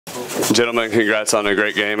Gentlemen, congrats on a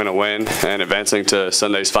great game and a win and advancing to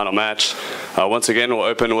Sunday's final match. Once again, we'll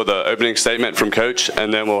open with an opening statement from Coach,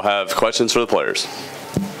 and then we'll have questions for the players.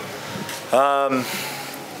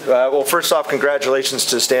 Well, first off, congratulations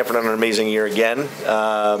to Stanford on an amazing year again.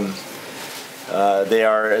 They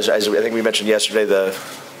are, as I think we mentioned yesterday, the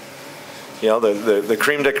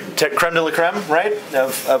creme de la creme, right,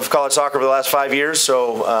 of college soccer for the last 5 years.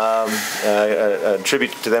 So a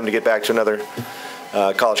tribute to them to get back to another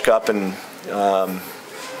College Cup, and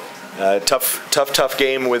tough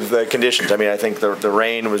game with the conditions. I mean, I think the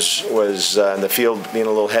rain was and the field being a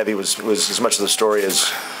little heavy was as much of the story as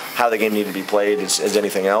how the game needed to be played as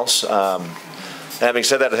anything else. Having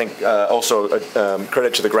said that, I think also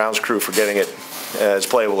credit to the grounds crew for getting it as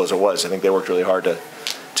playable as it was. I think they worked really hard to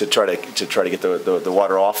try to get the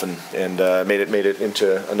water off and made it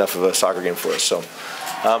into enough of a soccer game for us. So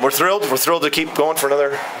we're thrilled. We're thrilled to keep going for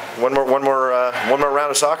another one more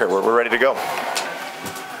round of soccer. We're ready to go.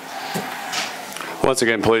 Once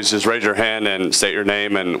again, please just raise your hand and state your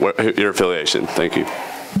name and your affiliation. Thank you.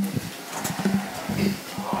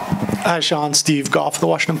 Hi, Sean. Steve Goff of the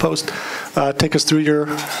Washington Post. Take us through your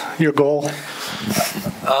goal.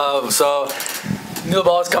 So knew the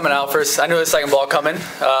ball was coming out first. I knew the second ball coming.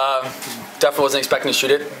 Definitely wasn't expecting to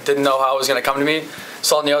shoot it. Didn't know how it was going to come to me.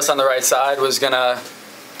 Saw Nios on the right side.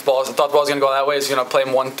 Thought the ball was going to go that way. He was going to play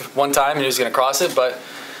him one time and he was going to cross it, but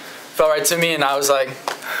fell right to me, and I was like,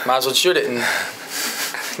 might as well shoot it. And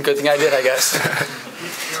good thing I did, I guess.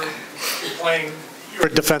 You're a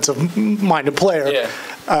defensive-minded player. Yeah.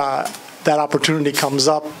 That opportunity comes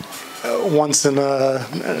up once in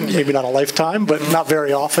maybe not a lifetime, but not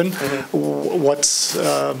very often. Mm-hmm.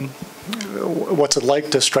 What's it like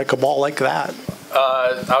to strike a ball like that?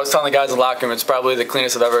 I was telling the guys in the locker room, it's probably the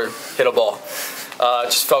cleanest I've ever hit a ball.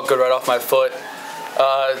 It just felt good right off my foot.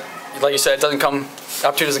 Like you said,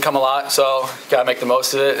 opportunity doesn't come a lot, so you gotta make the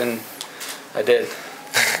most of it, and I did.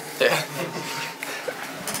 Yeah.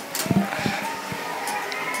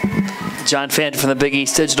 John Fant from the Big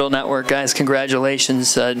East Digital Network. Guys,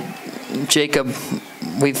 congratulations. Jacob,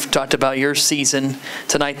 we've talked about your season.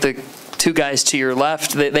 Tonight, the two guys to your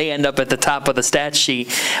left, they end up at the top of the stat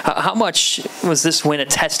sheet. How much was this win a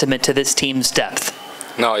testament to this team's depth?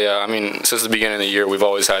 No, yeah, I mean, since the beginning of the year, we've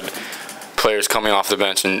always had players coming off the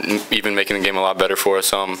bench and even making the game a lot better for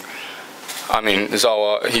us. I mean,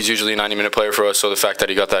 he's usually a 90-minute player for us, so the fact that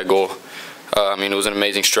he got that goal, I mean, it was an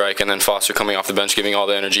amazing strike, and then Foster coming off the bench, giving all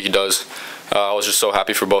the energy he does. I was just so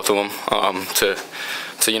happy for both of them to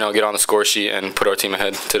get on the score sheet and put our team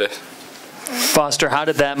ahead today. Foster, how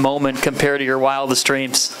did that moment compare to your wildest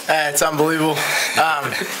dreams? It's unbelievable.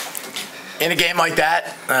 In a game like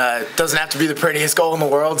that, it doesn't have to be the prettiest goal in the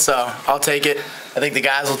world, so I'll take it. I think the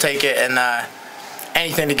guys will take it, and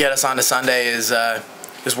anything to get us onto Sunday is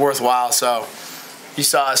worthwhile. So you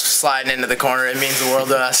saw us sliding into the corner. It means the world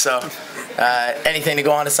to us. So anything to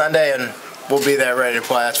go on to Sunday, and we'll be there ready to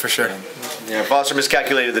play, that's for sure. Yeah, Foster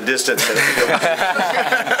miscalculated the distance.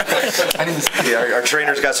 Our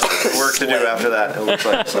trainer's got some work to do after that, it looks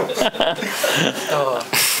like. So.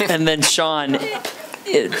 And then, Sean,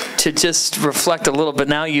 to just reflect a little bit,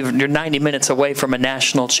 now you're 90 minutes away from a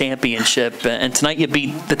national championship, and tonight you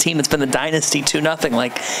beat the team that's been the dynasty 2-0.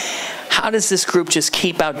 Like, how does this group just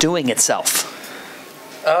keep outdoing itself?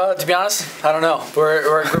 To be honest, I don't know.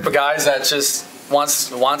 We're a group of guys that just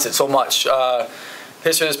wants it so much.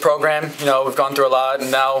 History of this program, we've gone through a lot, and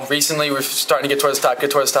now recently we're starting to get towards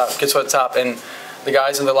the top, and the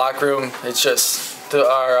guys in the locker room, it's just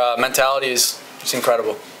our mentality is just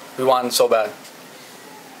incredible. We want it so bad.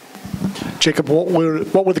 Jacob, what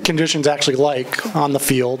were the conditions actually like on the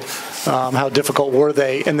field? How difficult were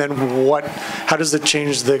they? And then how does it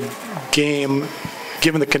change the game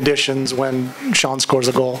given the conditions when Sean scores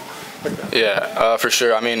a goal? Yeah, for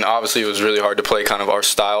sure. I mean, obviously it was really hard to play kind of our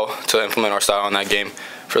style, to implement our style in that game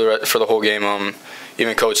for the whole game.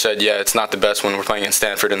 Even Coach said, yeah, it's not the best when we're playing in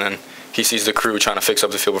Stanford, and then he sees the crew trying to fix up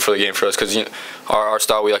the field before the game for us, because our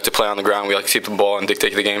style, we like to play on the ground, we like to keep the ball and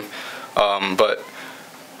dictate the game. But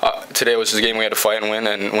today was just a game we had to fight and win,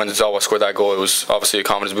 and when Zawa scored that goal, it was obviously a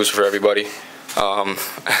confidence booster for everybody,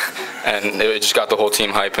 and it just got the whole team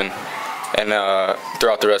hype. And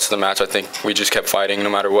throughout the rest of the match, I think we just kept fighting. No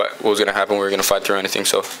matter what was going to happen, we were going to fight through anything.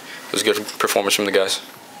 So it was a good performance from the guys.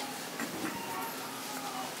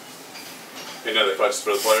 Any other questions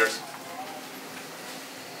for the players?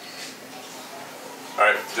 All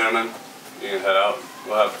right, gentlemen, you can head out.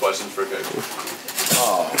 We'll have questions for Coach.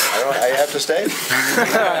 Oh, I have to stay?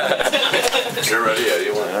 You're ready? Yeah,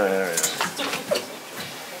 you want. All right.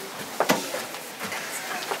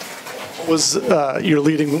 You're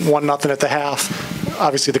leading 1-0 at the half.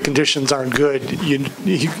 obviously the conditions aren't good.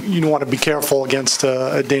 You want to be careful against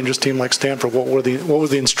a dangerous team like Stanford. What were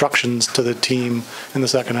the instructions to the team in the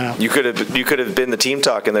second half? You could have been the team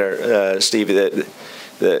talk in there, Steve.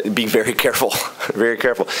 Be very careful, very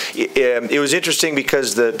careful. It was interesting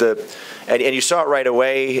because and you saw it right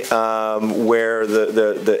away where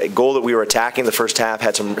the goal that we were attacking the first half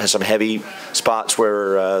had some heavy spots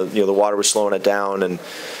where the water was slowing it down, and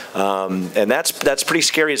that's pretty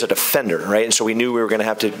scary as a defender, right? And so we knew we were going to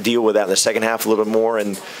have to deal with that in the second half a little bit more,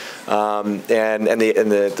 and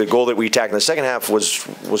the goal that we attacked in the second half was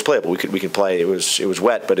playable. We could play. It was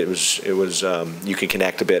wet, but it was you can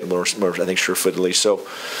connect a bit more I think sure-footedly. So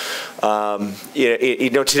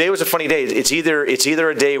today was a funny day. It's either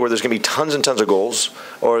a day where there's going to be tons and tons of goals,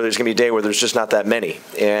 or there's going to be a day where there's just not that many.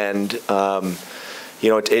 And to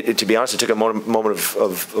be honest, it took a moment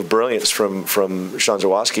of brilliance from Sean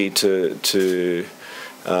Zawadzki to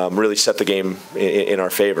really set the game in our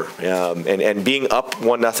favor. And being up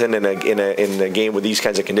 1-0 in a game with these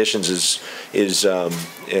kinds of conditions is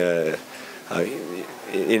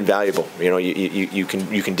invaluable. You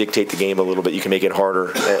can dictate the game a little bit. You can make it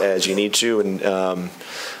harder as you need to. And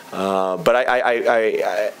but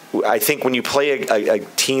I think when you play a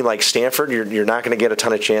team like Stanford, you're not going to get a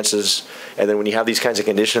ton of chances. And then when you have these kinds of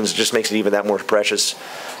conditions, it just makes it even that more precious.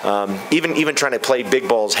 Even trying to play big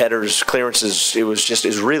balls, headers, clearances, it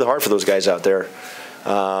was really hard for those guys out there.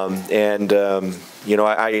 I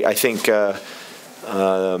think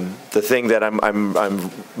the thing that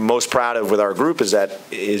I'm most proud of with our group is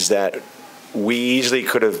that we easily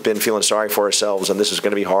could have been feeling sorry for ourselves, and this is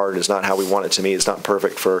going to be hard. It's not how we want it to be. It's not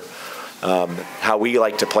perfect for how we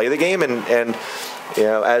like to play the game, and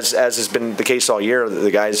as has been the case all year,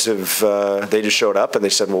 the guys they just showed up and they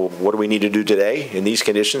said, well, what do we need to do today in these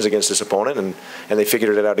conditions against this opponent, and they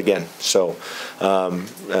figured it out again. So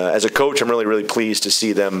as a coach, I'm really pleased to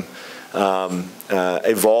see them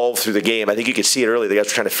evolve through the game. I think you could see it early. The guys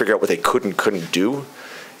were trying to figure out what they couldn't do.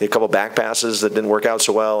 A couple back passes that didn't work out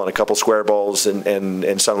so well, and a couple square balls,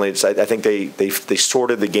 and suddenly I think they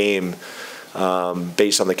sorted the game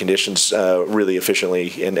based on the conditions really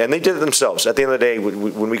efficiently, and they did it themselves. At the end of the day,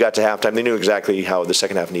 when we got to halftime, they knew exactly how the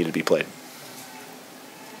second half needed to be played.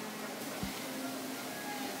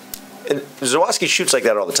 And Zawadzki shoots like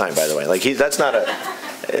that all the time, by the way. Like that's not a.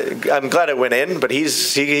 I'm glad it went in, but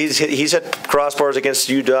he's hit crossbars against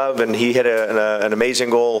UW, and he hit an amazing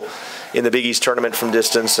goal in the Big East tournament from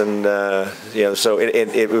distance, and so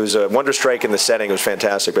it was a wonder strike in the setting. It was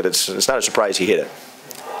fantastic, but it's not a surprise he hit it.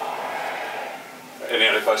 Any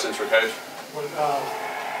other questions for Coach?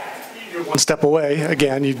 You're one step away.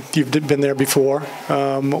 Again, you've been there before.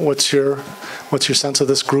 What's your sense of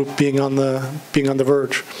this group being on the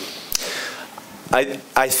verge?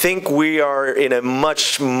 I think we are in a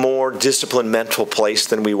much more disciplined mental place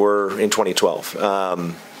than we were in 2012.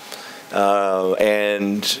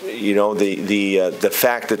 And the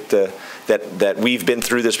fact that we've been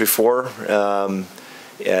through this before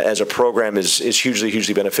as a program is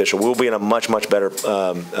hugely beneficial. We'll be in a much better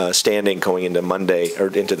standing going into Monday or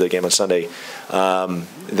into the game on Sunday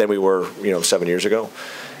than we were 7 years ago.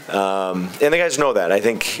 And the guys know that. I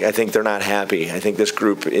think they're not happy. I think this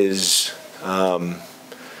group is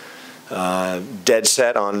dead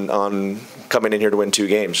set on coming in here to win 2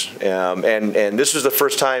 games. And this was the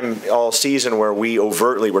first time all season where we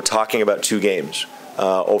overtly were talking about 2 games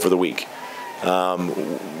over the week.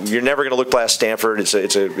 You're never going to look past Stanford. It's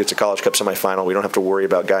a College Cup semifinal. We don't have to worry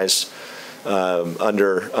about guys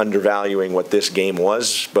undervaluing what this game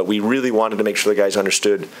was. But we really wanted to make sure the guys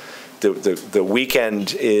understood the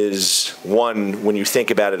weekend is one when you think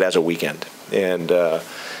about it as a weekend. And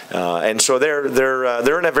so they're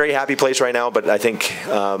in a very happy place right now, but I think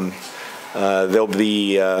they'll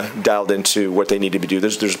be dialed into what they need to be doing.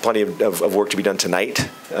 There's plenty of work to be done tonight,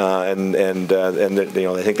 and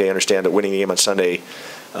I think they understand that winning the game on Sunday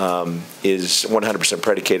is 100%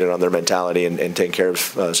 predicated on their mentality and taking care of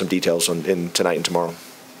some details in tonight and tomorrow.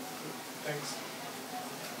 Thanks.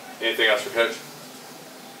 Anything else for Coach?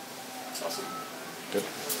 Awesome. Good.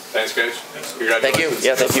 Thanks, Coach. Thanks. Thank you.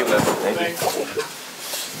 Yeah, thank you. Thank you.